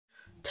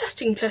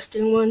Testing,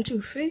 testing, 1,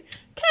 2, 3.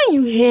 Can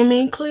you hear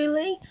me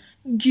clearly?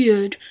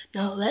 Good.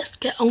 Now let's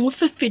get on with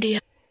the video.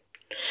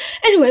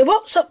 Anyway,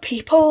 what's up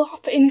people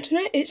off the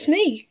internet? It's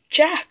me,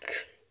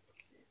 Jack.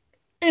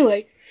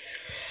 Anyway,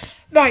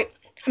 right,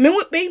 I'm in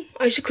Whitby,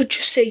 as you could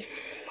just see.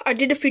 I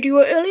did a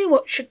video earlier,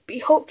 what should be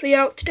hopefully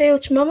out today or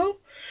tomorrow.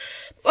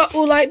 What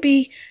will like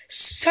be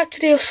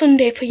Saturday or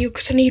Sunday for you,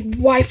 because I need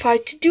Wi-Fi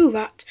to do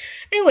that.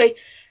 Anyway,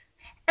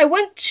 I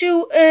went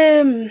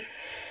to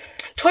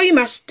Toy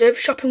Master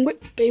shop in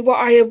Whitby, what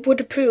I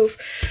would approve,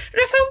 and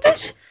I found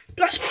this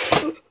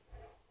Blastoid.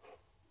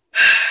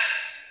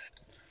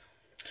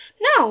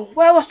 Now,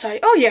 where was I?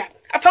 Oh yeah,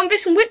 I found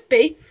this in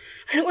Whitby,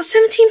 and it was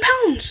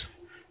 £17.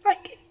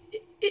 Like,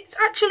 it's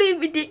actually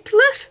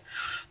ridiculous,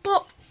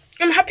 but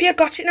I'm happy I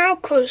got it now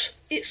because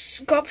it's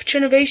got for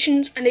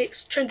generations and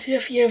it's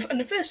 20th year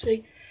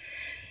anniversary.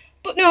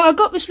 But no, I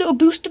got this little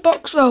booster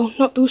box, well,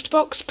 not booster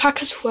box,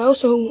 pack as well,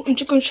 so I'm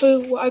just going to show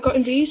you what I got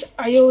in these.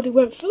 I already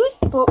went through it,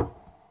 but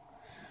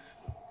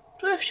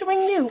worth showing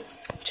you.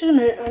 Just a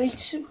minute, I need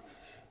to,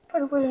 by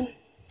the way, I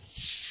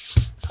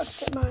had to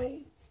set my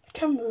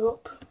camera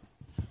up.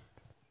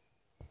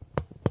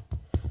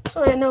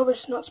 Sorry, I know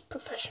this is not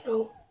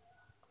professional.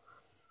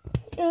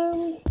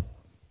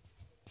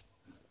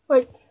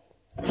 Wait.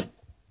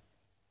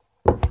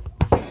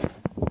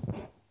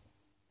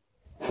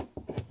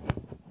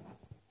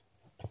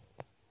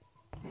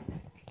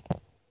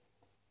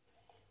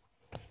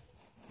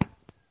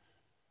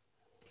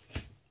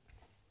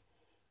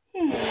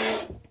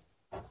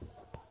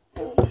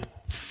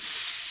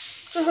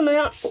 Just a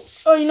minute.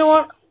 Oh, you know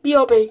what?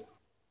 BRB.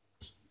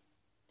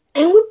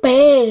 And we're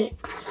back.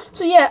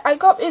 So yeah, I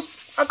got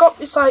this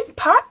like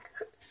pack,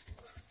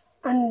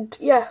 and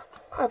yeah,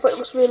 I thought it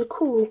was really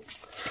cool.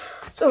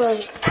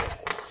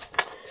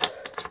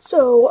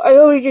 So I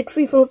already did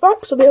 3 from the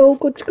back, so they're all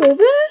good to go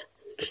there.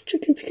 Just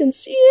checking if you can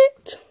see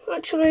it.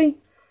 Actually,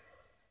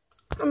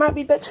 I might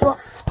be better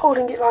off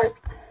holding it like.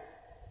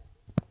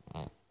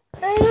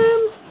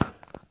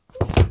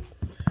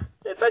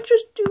 If I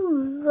just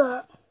do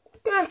that,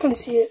 I can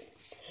see it.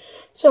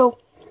 So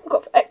I've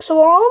got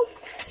EXO arm.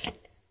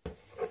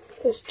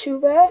 There's 2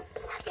 there.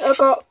 I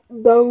got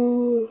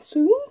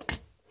Bozoom.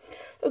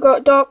 I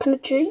got Dark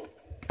Energy.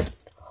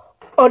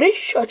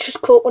 Oddish, I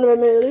just caught one of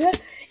them earlier.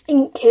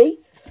 Inky.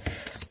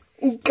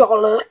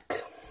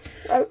 Golok.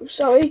 Oh,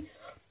 sorry.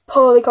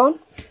 Porygon.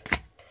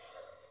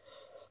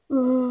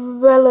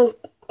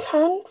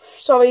 Relicanth.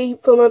 Sorry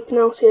for my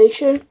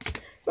pronunciation.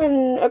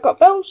 And I got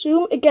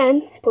Bozoom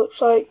again, but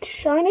it's like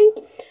shiny.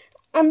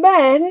 And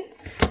then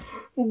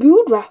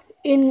Goodra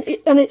in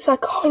it, and it's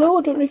like hollow.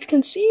 I don't know if you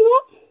can see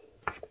that.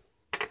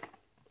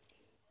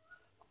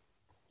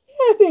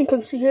 I think you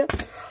can see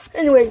it.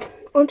 Anyway,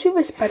 onto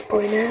this bad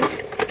boy now.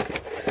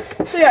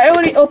 So yeah, I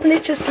already opened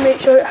it just to make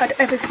sure it had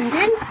everything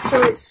in. So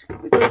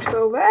we're going to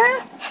go there.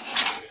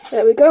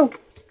 There we go.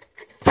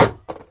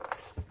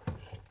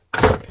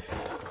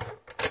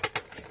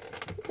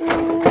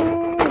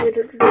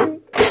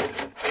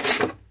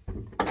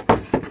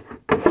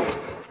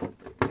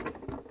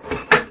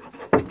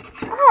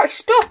 Ah, it's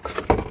stuck.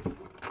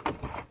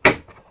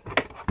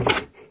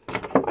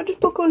 I just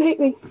Pokemon hate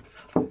me.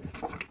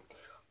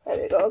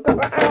 There we go,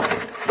 got that out.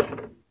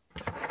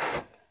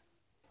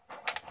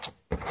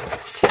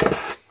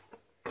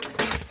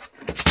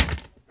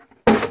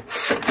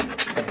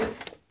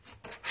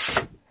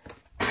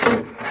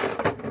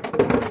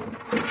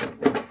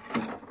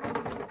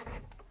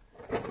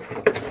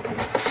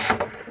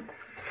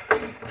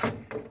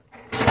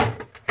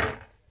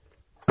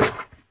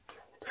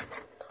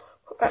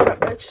 Put that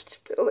there just to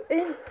fill it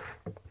in.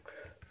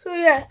 So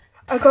yeah,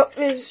 I got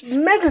this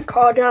mega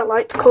card I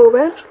like to call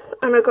them.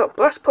 And I got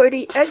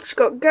Blastoid EX,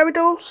 got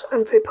Gyarados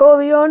and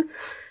Vaporeon,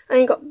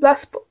 and you got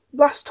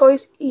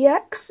Blastoid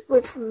EX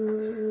with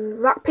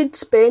Rapid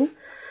Spin,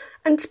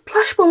 and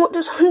Splash Bomb what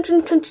does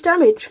 120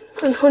 damage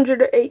and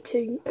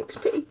 180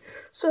 XP.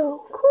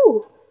 So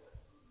cool.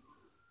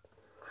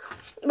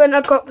 Then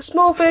I got the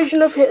small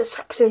version of it, the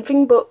exact same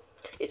thing, but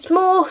it's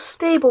more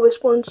stable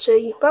this one.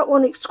 See, that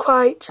one is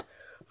quite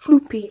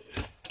floopy.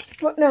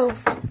 What now?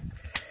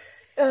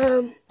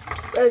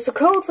 There's a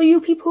code for you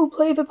people who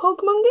play the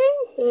Pokemon game.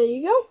 There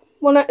you go.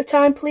 1 at a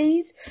time,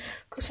 please,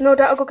 because no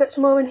doubt I'll go get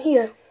some more in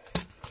here.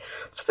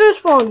 So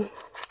first one,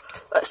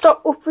 let's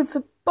start off with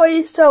the by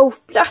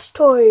itself,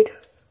 Blastoid.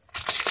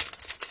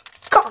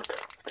 God,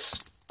 the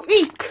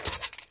squeak.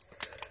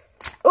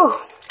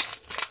 Oh.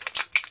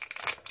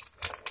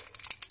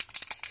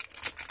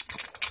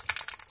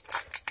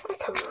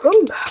 Like a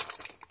Rumba.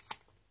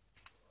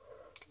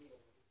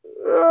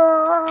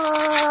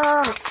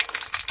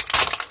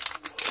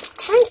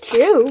 Thank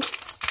you.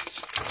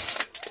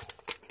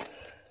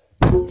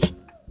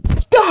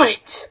 Got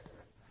it.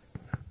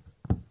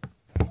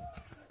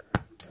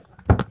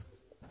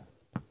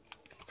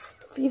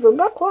 Even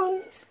back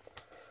 1,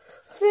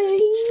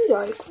 3,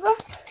 like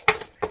that.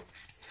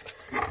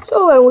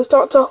 So then we'll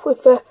start off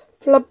with the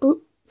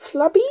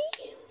Flabby.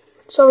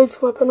 Sorry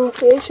for my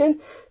pronunciation.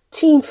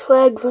 Team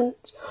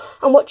Flagrant.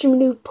 I'm watching my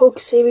new Poke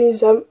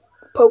series,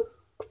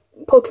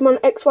 Pokemon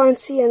X, Y, and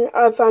Z, and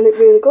I found it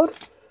really good.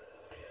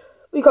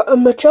 We got a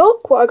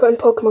Machoke, what I got in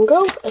Pokemon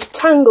Go. A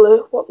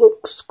Tangler, what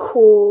looks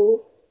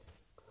cool.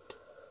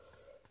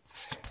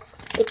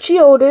 A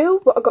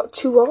Geodude, what I got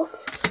 2 of.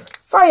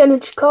 Fire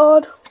Energy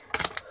card.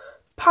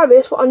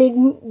 Paris, what I need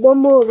 1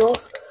 more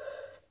of.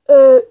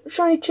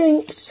 Shiny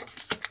Chinks.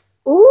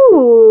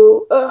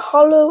 Ooh, a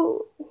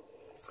Hollow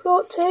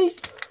Floaty.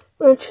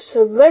 Which is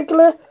a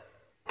regular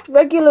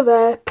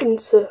rare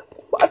Pinsir.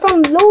 But I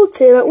found loads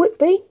here at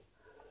Whitby.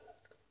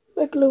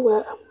 Regular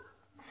wear.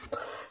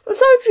 I'm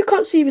sorry if you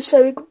can't see this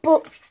very good,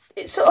 but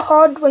it's sort of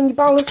hard when you're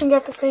balancing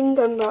everything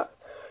and that.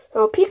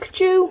 Now,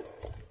 Pikachu.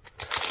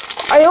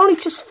 I only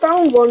just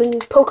found one in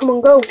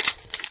Pokemon Go.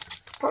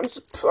 I'm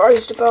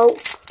surprised about.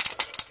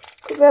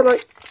 Because they're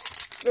like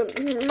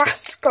the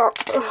mascot.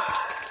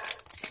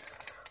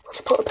 Got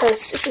to put a pair of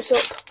scissors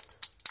up.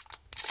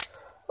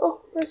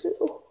 Oh, where's it?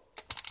 Oh.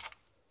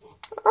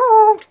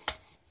 Ah!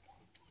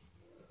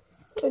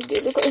 I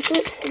did I got into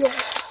it? Yeah,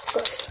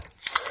 got it.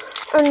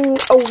 And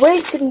I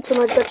waited until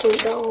my bed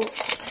went down.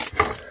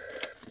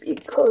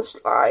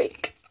 Because,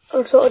 like,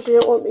 I sort of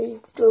didn't want me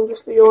doing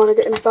this video. I want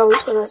to get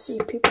imbalanced when I see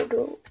people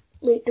doing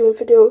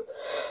videos.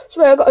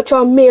 So I got to try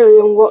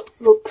Chameleon, what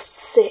looks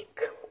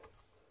sick.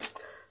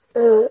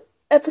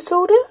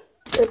 Episode,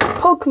 a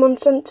Pokemon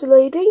Center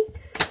Lady,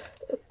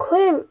 a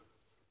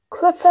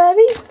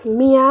Clefairy,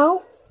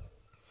 Meow,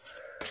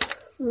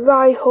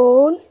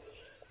 Rhyhorn,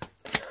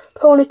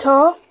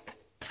 Ponyta,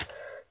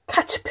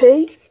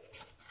 Caterpie.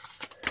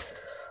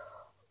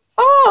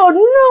 Oh,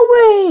 no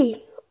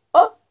way!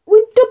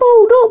 We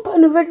doubled up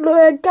on a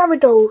regular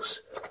Gyarados.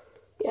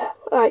 Yeah,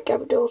 I like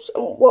Gyarados,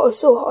 and what was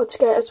so hard to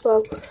get as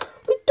well.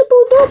 We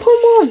doubled up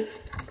on one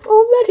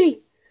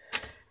already.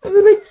 And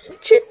the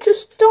legit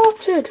just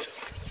started.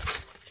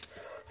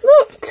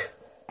 Look!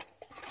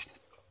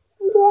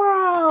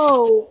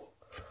 Wow!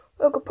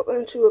 I could put that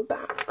into a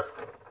bag.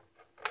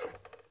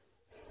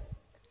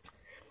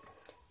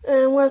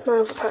 And where's my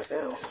other pack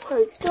now?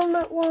 I've done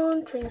that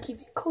one, try and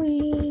keep it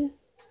clean.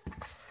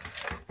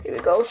 Here we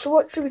go, so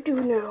what should we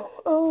do now?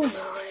 Oh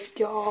my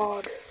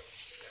god.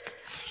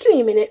 Give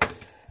me a minute.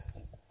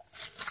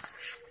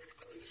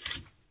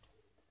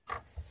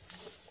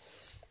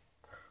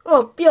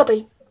 Oh,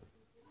 BRB.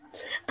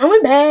 And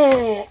we're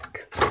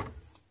back.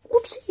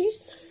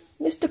 Whoopsies.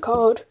 Missed the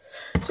card.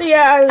 So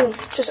yeah, I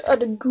just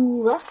add a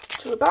Gura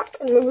to the back,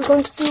 and then we're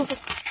going to do the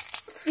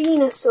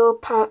Venusaur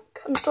pack.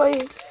 I'm sorry,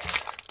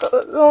 got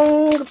it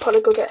wrong. I'll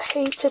probably go get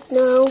hated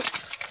now.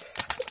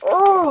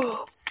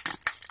 Oh,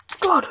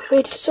 God, we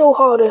made it so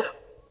harder.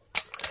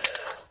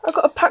 I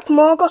got a pack from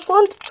Argos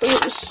one, and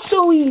it was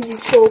so easy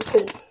to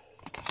open.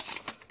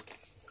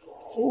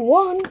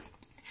 1,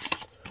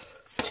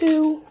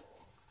 2,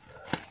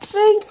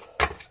 3.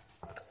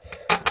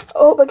 I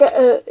hope I get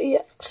a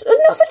EX.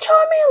 Another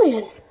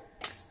Charmeleon.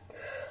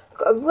 I've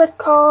got a red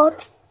card,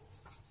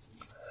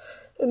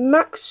 a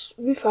Max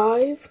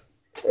Revive,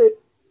 a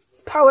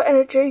Power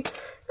Energy,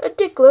 a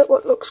Diglett,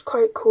 what looks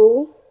quite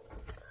cool,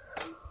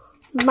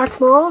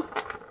 Magmar,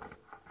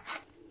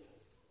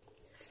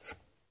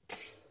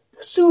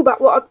 a Zubat,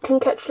 what I can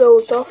catch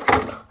loads of,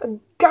 a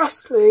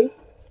Ghastly,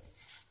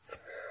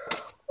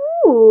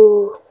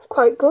 ooh,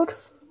 quite good,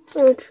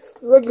 and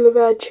regular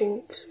rare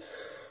Chinks.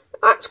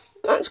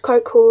 That's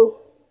quite cool.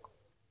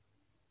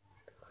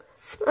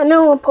 I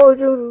know I'm probably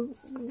doing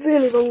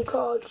really wrong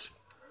cards.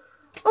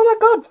 Oh my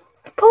god,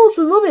 the polls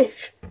were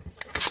rubbish.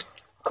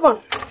 Come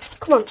on,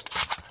 come on.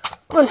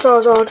 Come on,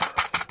 Charizard.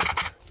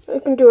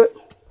 You can do it.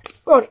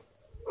 God.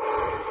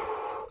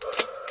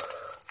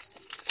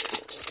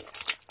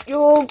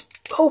 You're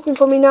hoping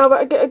for me now that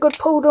I get a good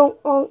pull,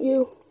 aren't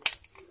you?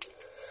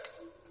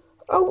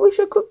 I wish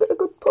I could get a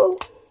good pull.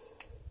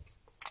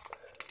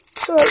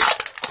 Sorry.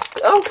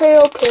 Okay.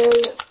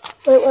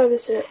 Wait, where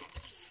is it?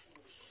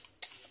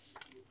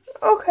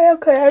 Okay. I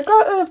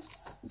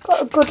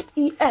got a good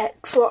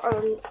EX, what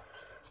I'm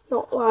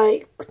not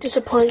like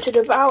disappointed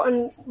about,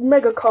 and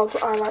mega cards,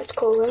 what I like to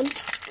call them.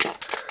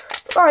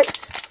 Right,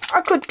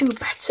 I could do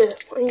better,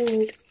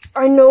 and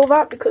I know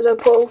that because I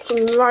pulled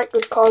some right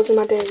good cards in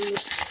my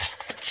days.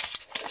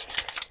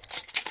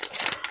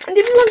 And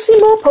if you want to see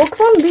more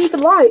Pokemon, leave a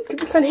like.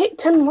 If you can hit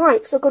 10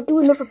 likes, I could do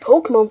another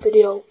Pokemon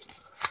video.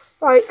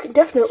 Like,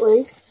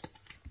 definitely.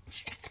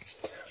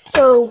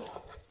 So,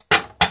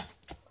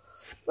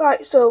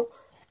 right, so,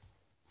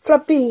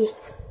 Flabby,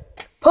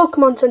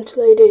 Pokemon Center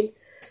Lady,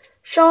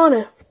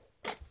 Shauna,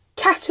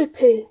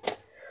 Caterpie,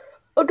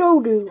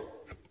 Ododu,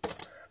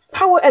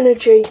 Power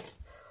Energy,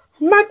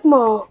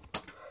 Magmar,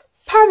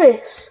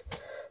 Paris,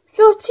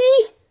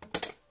 Filty,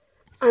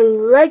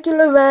 and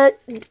regular rare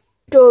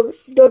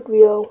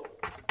Dodrio.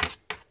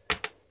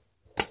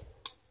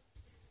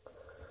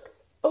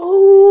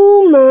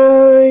 Oh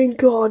my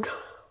god.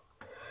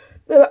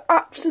 They were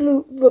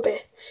absolute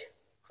rubbish.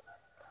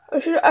 I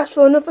should have asked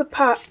for another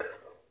pack.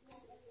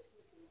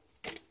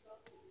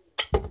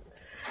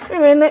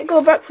 Anyway, let's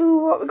go back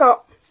through what we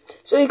got.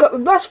 So you got the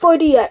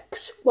Blastoid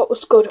EX, what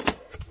was good.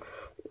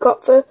 We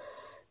got the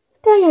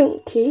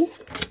Diancie,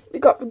 we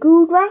got the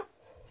Gudra,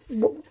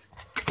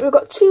 we've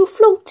got 2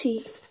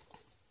 floaty.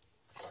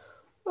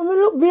 I'm gonna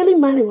look really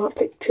mad in that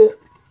picture.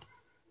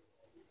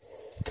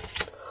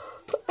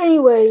 But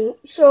anyway,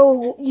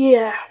 so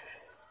yeah.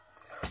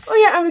 Oh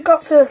yeah, and we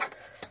got the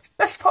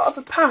best part of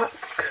the pack.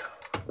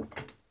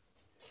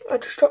 I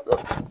just dropped the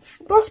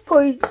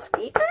Blastoid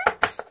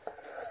EX.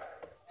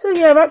 So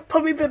yeah, that's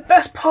probably the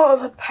best part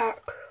of the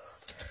pack.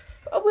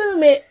 But I will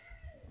admit,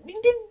 we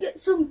did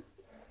get some.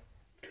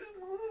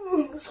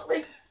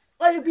 Sorry,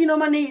 I have been on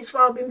my knees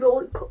while I've been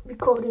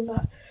recording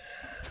that.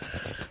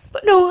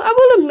 But no, I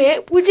will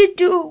admit, we did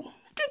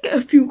get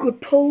a few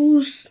good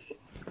pulls.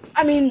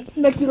 I mean,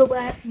 regular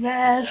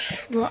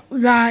rares,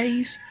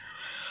 rise.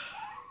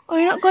 Are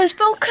you not going to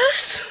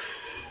focus?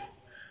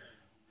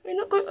 Are you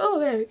not going? Oh,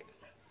 there we go.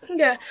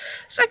 Yeah,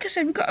 so like I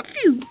said, we got a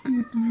few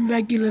good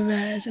regular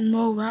rares and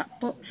all that,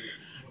 but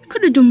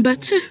could have done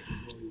better.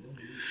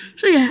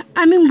 So yeah,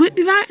 I'm in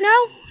Whitby right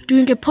now,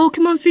 doing a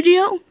Pokemon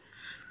video,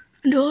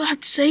 and all I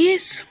have to say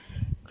is,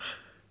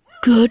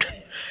 good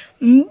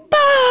bye!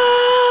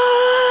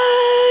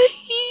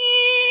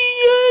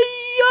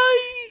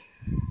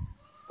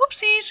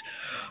 Whoopsies,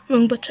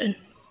 wrong button.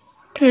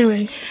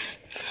 Anyway,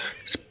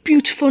 it's a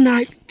beautiful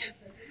night.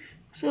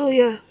 So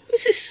yeah,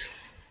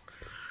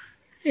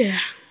 yeah.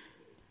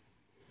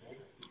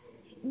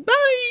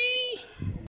 Bye!